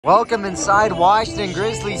Welcome inside Washington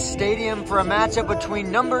Grizzlies Stadium for a matchup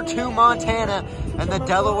between number 2 Montana and the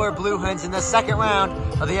Delaware Blue Hens in the second round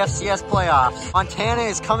of the FCS playoffs. Montana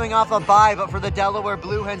is coming off a bye, but for the Delaware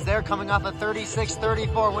Blue Hens, they're coming off a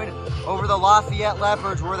 36-34 win over the Lafayette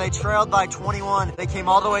Leopards, where they trailed by 21. They came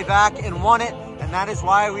all the way back and won it, and that is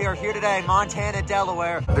why we are here today, Montana,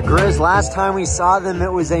 Delaware. The Grizz, last time we saw them,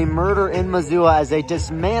 it was a murder in Missoula as they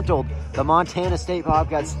dismantled the Montana State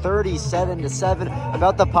Bobcats 37-7.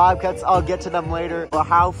 About the Bobcats, I'll get to them later. But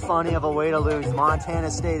how funny of a way to lose.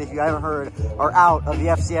 Montana State, if you haven't heard, are out of the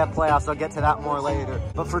FCS playoffs. I'll get to that more later.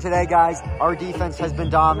 But for today, guys, our defense has been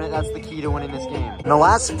dominant. That's the key to winning this game. In the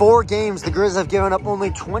last 4 games, the Grizz have given up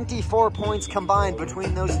only 24 points combined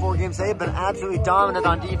between those 4 games. They have been absolutely dominant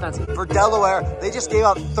on defense. For Delaware, they just gave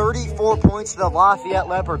up 34 points to the Lafayette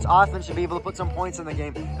Leopards. Offense should be able to put some points in the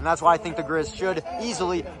game, and that's why I think the Grizz should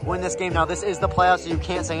easily win this game. Now, this is the playoffs, so you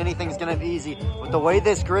can't say anything's going to be easy. But the way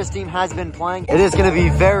this Grizz team has been playing, it is going to be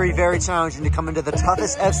very, very challenging to come into the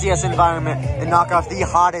toughest FCS environment and knock off the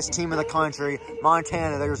hottest team in the country,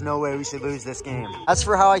 Montana. There's no way we should lose this game. As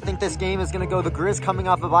for how I think this game is going to go, the Grizz coming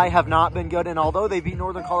off a bye have not been good, and although they beat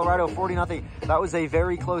Northern Colorado 40-0, that was a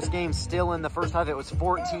very close game. Still in the first half, it was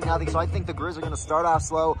 14-0, so I think the Grizz are going to start off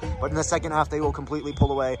slow, but in the second half, they will completely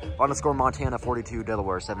pull away. On the score, Montana 42,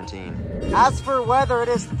 Delaware 17. As for weather, it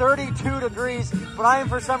is 32 degrees, but I am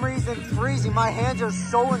for some reason freezing. My hands are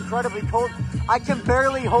so incredibly cold. I can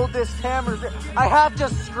barely hold this camera. I have to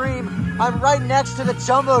scream. I'm right next to the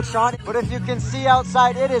Jumbotron, but if you can see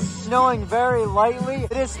outside, it is snowing very lightly.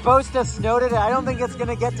 It is supposed to snow today. I don't think it's going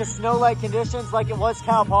to get to snow-like conditions like it was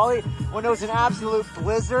Cal Poly when it was an absolute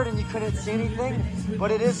blizzard and you couldn't see anything,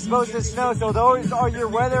 but it is supposed to snow, so those are your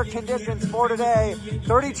weather conditions for today.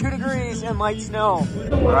 32 degrees and light snow.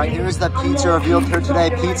 All right, here's the pizza revealed here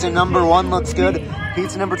today. Pizza number 1 looks good.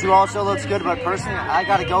 Pizza number 2 also looks good, but personally, I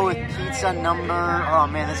gotta go with pizza number, oh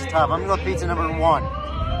man, this is tough. I'm gonna go with pizza number 1.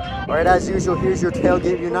 All right, as usual, here's your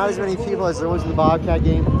tailgate view. Not as many people as there was in the Bobcat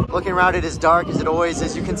game. Looking around, it is dark as it always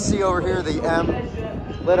is. You can see over here the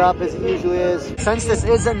M lit up as it usually is. Since this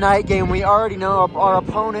is a night game, we already know our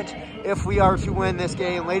opponent if we are to win this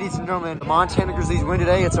game. Ladies and gentlemen, the Montana Grizzlies win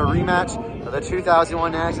today. It's a rematch of the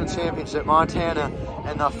 2001 National Championship, Montana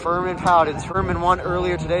and the Furman Paladins. Furman won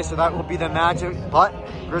earlier today, so that will be the matchup. But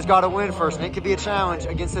Grizz got to win first, and it could be a challenge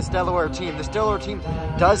against this Delaware team. This Delaware team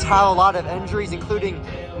does have a lot of injuries, including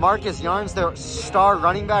Marcus Yarns, their star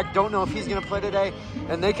running back. Don't know if he's going to play today,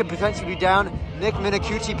 and they could potentially be down. Nick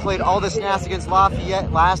Minicucci played all the snaps against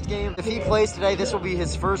Lafayette last game. If he plays today, this will be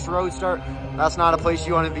his first road start. That's not a place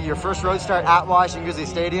you want to be. Your first road start at Washington Grizzlies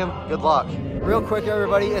Stadium. Good luck. Real quick,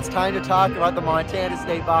 everybody, it's time to talk about the Montana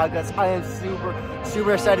State Bobcats. I am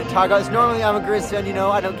super excited to talk about this. Normally, I'm a Grizz fan, you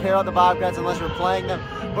know, I don't care about the Bobcats unless we're playing them.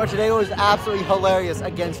 But today was absolutely hilarious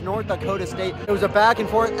against North Dakota State. It was a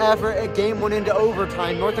back-and-forth effort. A game went into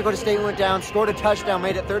overtime. North Dakota State went down, scored a touchdown,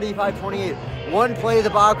 made it 35-28. One play,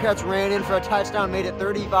 the Bobcats ran in for a touchdown, made it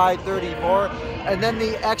 35-34. And then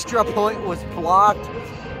the extra point was blocked.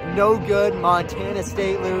 No good. Montana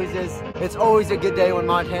State loses. It's always a good day when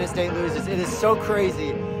Montana State loses. It is so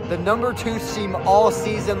crazy. The number 2 team all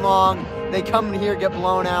season long, they come in here, get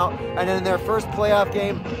blown out, and then in their first playoff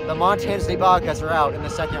game, the Montana State Bobcats are out in the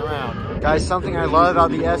second round. Guys, something I love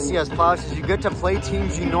about the FCS playoffs is you get to play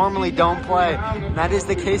teams you normally don't play, and that is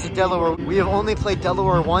the case at Delaware. We have only played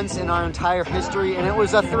Delaware once in our entire history, and it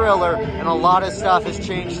was a thriller, and a lot of stuff has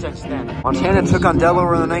changed since then. Montana took on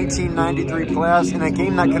Delaware in the 1993 playoffs in a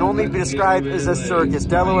game that can only be described as a circus.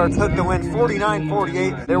 Delaware took the win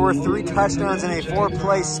 49-48. There were 3 touchdowns in a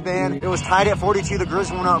 4-play span. It was tied at 42. The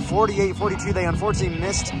Grizz went up 48-42. They unfortunately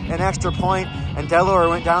missed an extra point, and Delaware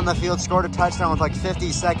went down the field, scored a touchdown with like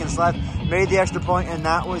 50 seconds left, made the extra point, and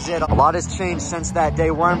that was it. A lot has changed since that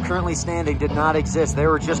day. Where I'm currently standing did not exist. There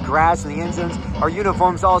were just grass in the end zones. Our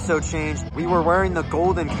uniforms also changed. We were wearing the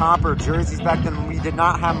gold and copper jerseys back then. We did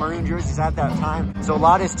not have maroon jerseys at that time. So a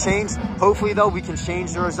lot has changed. Hopefully, though, we can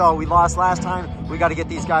change the result. We lost last time. We got to get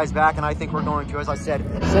these guys back, and I think we're going to, as I said.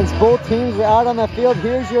 Since both teams are out on the field,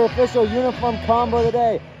 here's your official uniform combo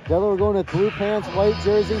today. Delaware going with blue pants, white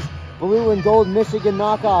jerseys, blue and gold Michigan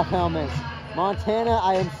knockoff helmets. Montana,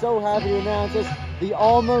 I am so happy to announce this, the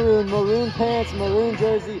all maroon pants, maroon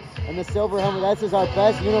jersey, and the silver helmet. That's just our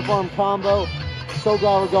best uniform combo. So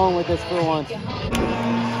glad we're going with this for once.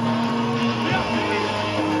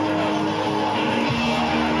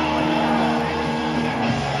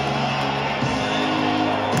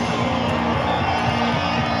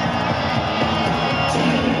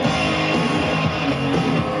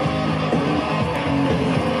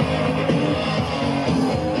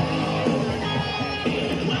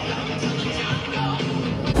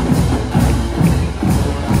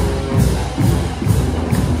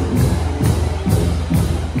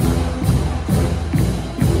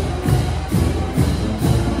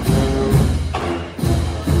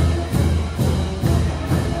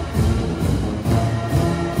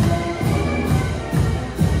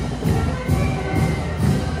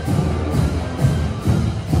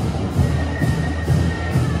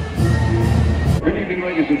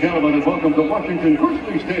 and welcome to Washington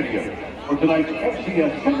Grizzlies Stadium for tonight's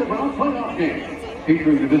FCS second round playoff game,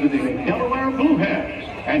 featuring the visiting Delaware Blue Hens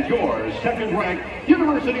and your second-ranked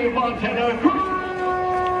University of Montana Grizzlies.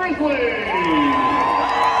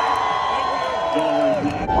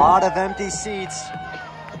 A lot of empty seats.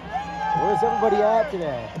 Where's everybody at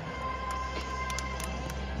today?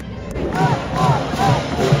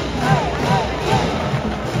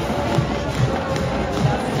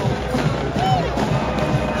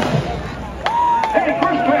 Hey,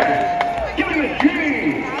 first pass. Give me a G.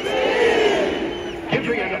 Give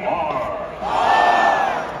me an R.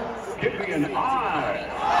 Give me an I.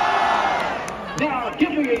 Now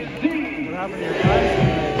give me a Z. Now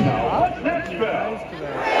what's that spell?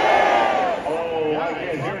 Oh, I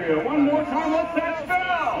can't hear you. One more time, what's that spell?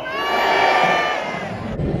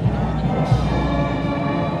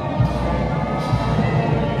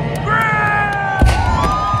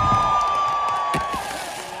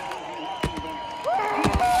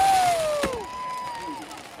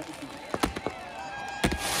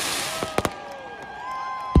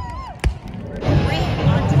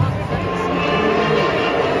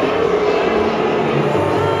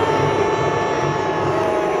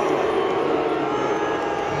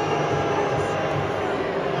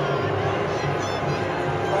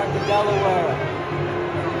 Delaware.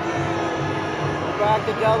 Back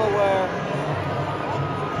to Delaware.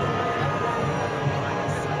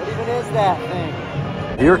 What even is that thing?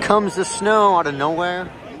 Here comes the snow out of nowhere.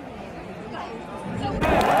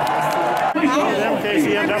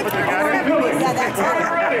 Casey end up with the gutter. Yeah, that's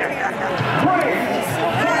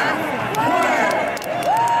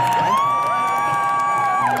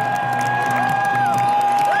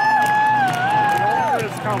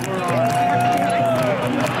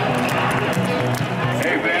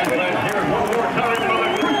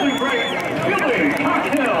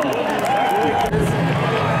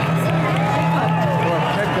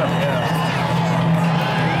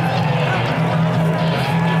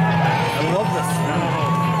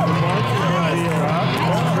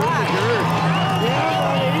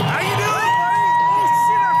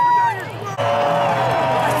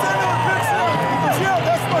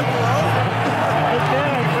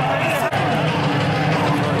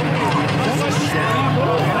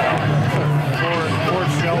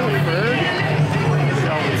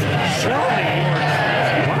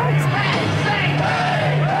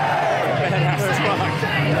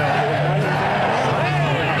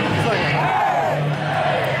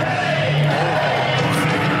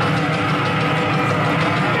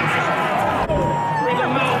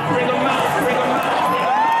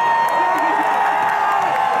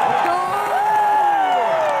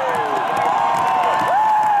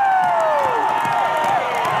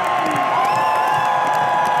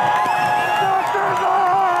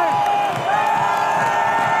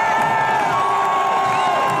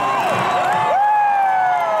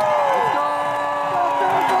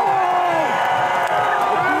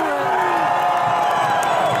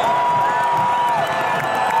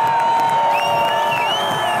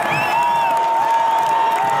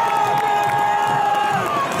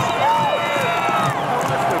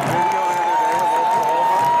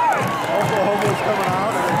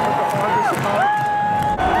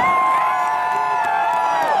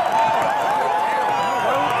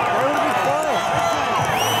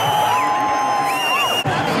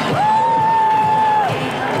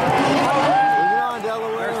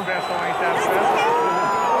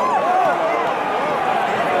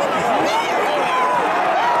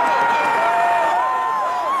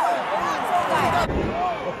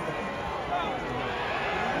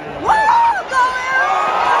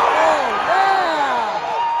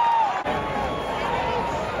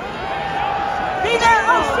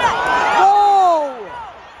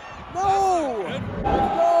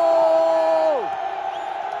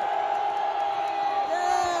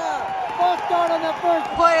First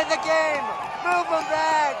play of the game. Move them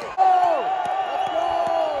back. Oh, let's go.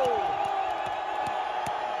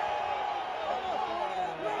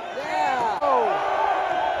 Yeah. Oh.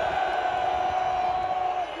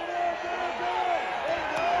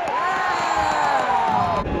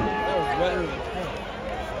 That was better than 10.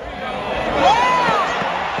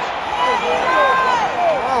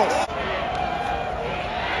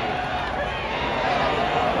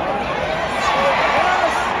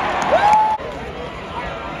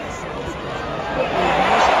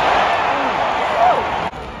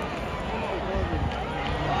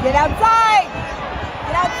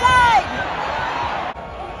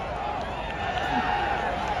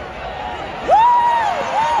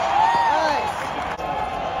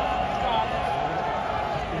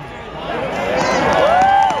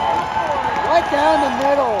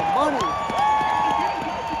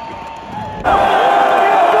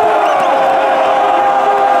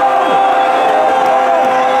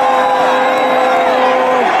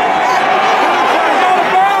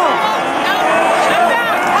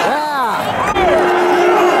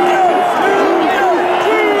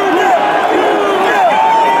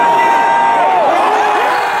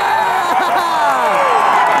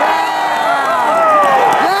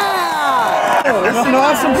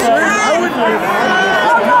 off some shirts? I wouldn't do that.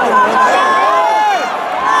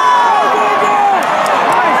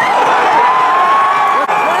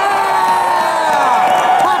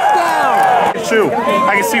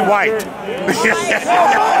 I can see white. Yes.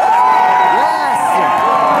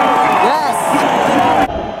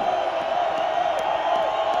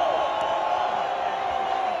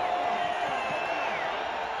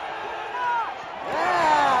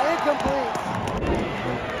 Yeah, incomplete.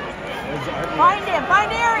 Find him.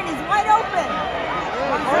 Find Aaron. He's wide open.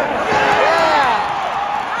 Yeah.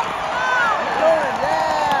 Good,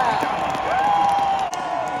 yeah.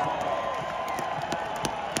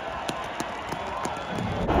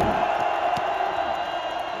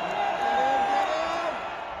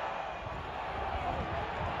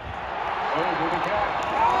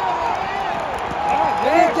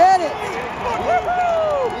 They did it.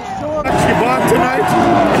 He's sure. She blocked tonight.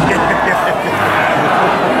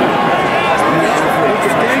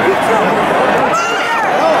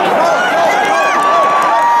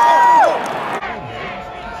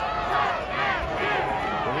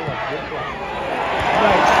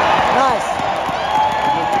 Nice.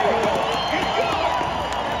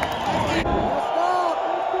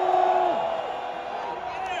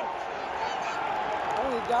 Oh,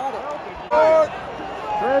 he got it.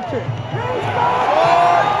 Richard. He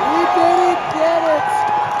didn't get it.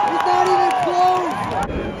 He's not even close.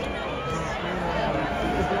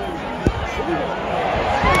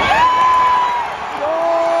 Go!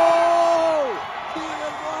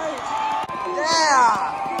 Keenan White. Yeah!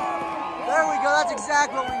 There we go. That's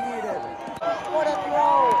exactly what we needed. What a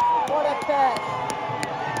throw. What a catch.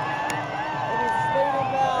 And he stayed in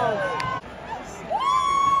bounds.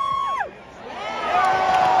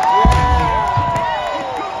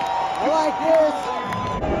 I like this.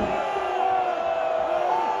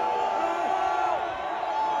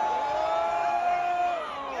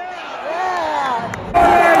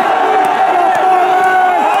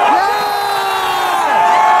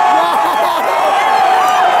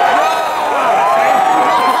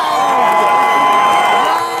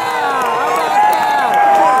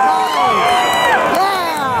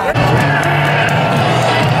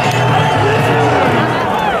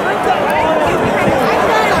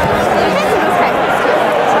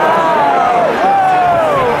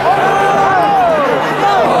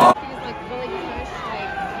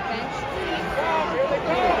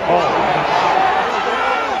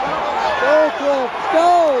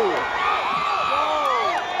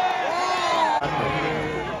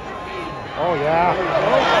 Oh, yeah.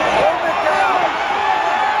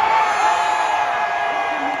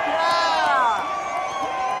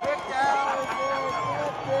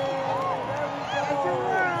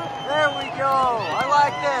 There we go. I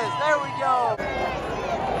like this. There we go.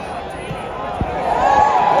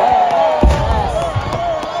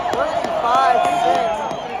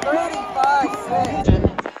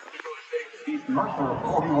 35-6. East Mercer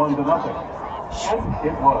 41-0.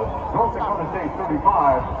 It was North Dakota State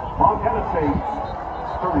 35, Montana State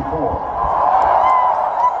 34.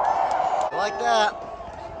 I like that.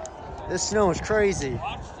 This snow is crazy.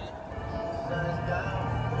 Let's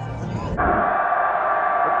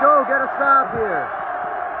go, get a stop here.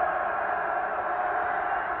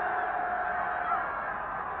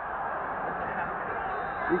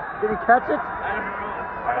 Did he catch it?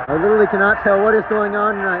 I literally cannot tell what is going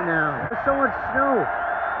on right now. There's so much snow.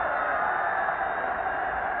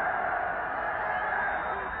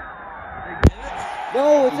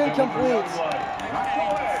 No, it's incomplete.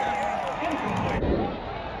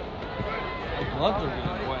 Gloves are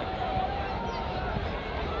getting wet.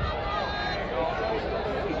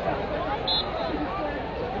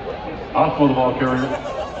 Out for the ball carrier.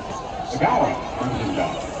 McGowan brings him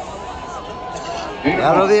down.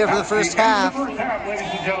 That'll be it for the first half. First half, ladies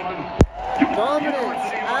and gentlemen.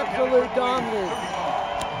 Dominance, absolute dominance.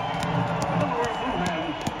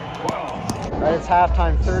 Right, it's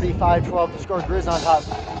halftime, 35-12 to score. Grizz on top.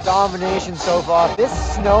 Domination so far. This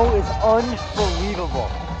snow is unbelievable.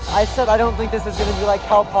 I said I don't think this is going to be like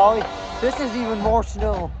Cal Poly. This is even more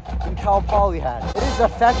snow than Cal Poly had. It is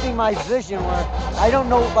affecting my vision where I don't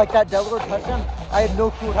know, like that Delaware touchdown, I had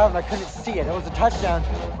no clue what happened. I couldn't see it. It was a touchdown,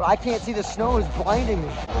 but I can't see. The snow is blinding me.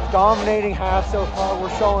 Dominating half so far.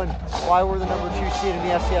 We're showing why we're the number 2 seed in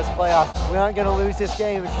the FCS playoffs. We aren't going to lose this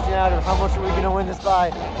game. It's just a matter of how much are we going to win this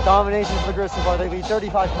by. Domination for the Grizzlies so far. They lead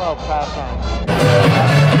 35-12 halftime.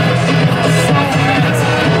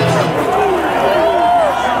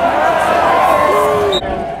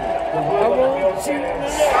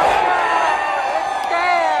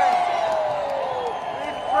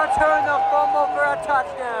 Return the fumble for a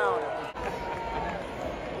touchdown.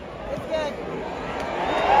 It's good.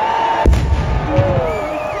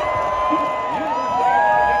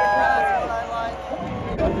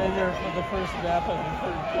 in there for the first snap of the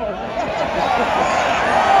third quarter.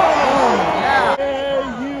 Oh, yeah. There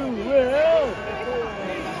you will.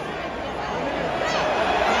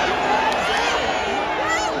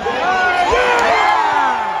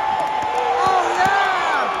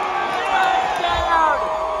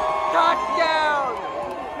 Touchdown!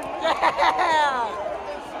 Yeah!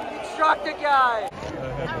 Struck the guy!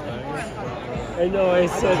 I know, I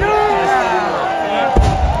said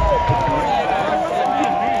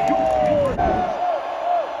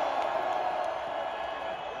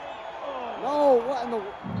No, what in the...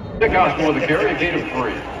 Steakhouse for the carry, a gain of 3.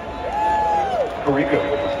 Frisco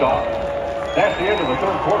with the stop. That's the end of the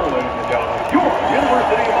third quarter, ladies and gentlemen. Your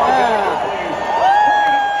University of Montana Grizzlies.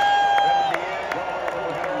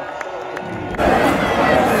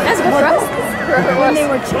 That's good for us. When they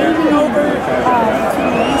were changing over to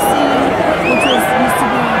UC, which was used to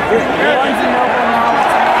be Barnes and Noble, now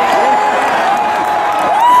it's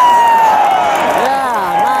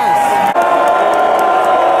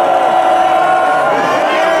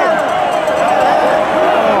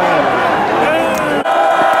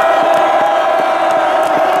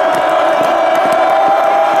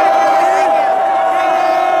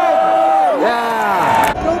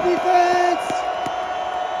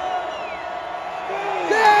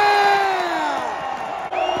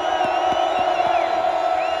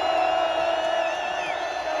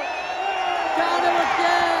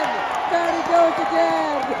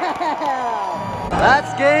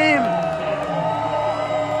That's game.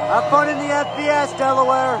 Have fun in the FBS,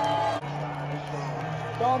 Delaware.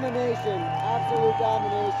 Domination, absolute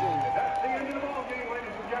domination. That's the end of the ball game,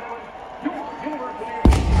 ladies and gentlemen. Your University of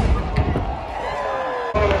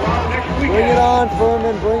next weekend. Bring it on,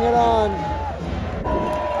 Furman, bring it on.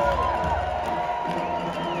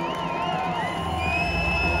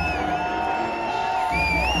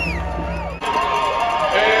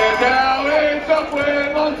 And now it's up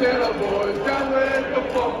with Montana boys.